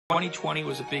2020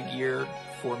 was a big year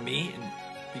for me, and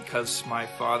because my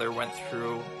father went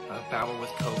through a battle with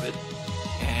COVID,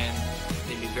 and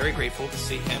made me very grateful to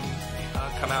see him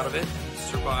come out of it,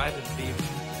 survive, and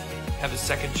have a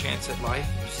second chance at life.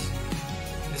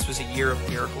 This was a year of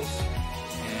miracles,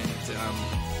 and the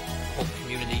whole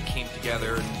community came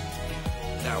together,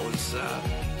 and that was a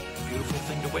beautiful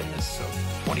thing to witness. So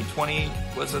 2020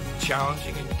 was a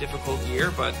challenging and difficult year,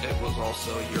 but it was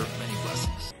also a year of many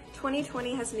blessings.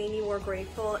 2020 has made me more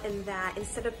grateful in that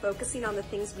instead of focusing on the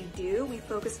things we do, we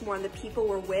focus more on the people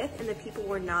we're with and the people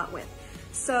we're not with.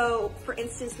 So, for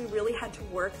instance, we really had to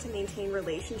work to maintain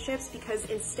relationships because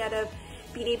instead of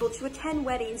being able to attend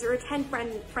weddings or attend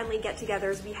friendly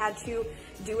get-togethers, we had to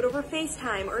do it over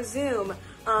FaceTime or Zoom.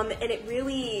 And it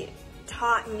really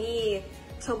taught me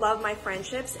to love my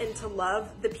friendships and to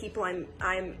love the people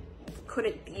I'm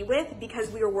couldn't be with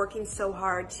because we were working so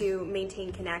hard to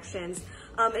maintain connections.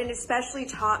 And it especially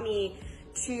taught me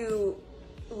to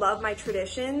love my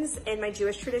traditions and my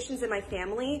Jewish traditions and my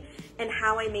family and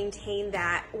how I maintain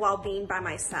that while being by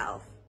myself.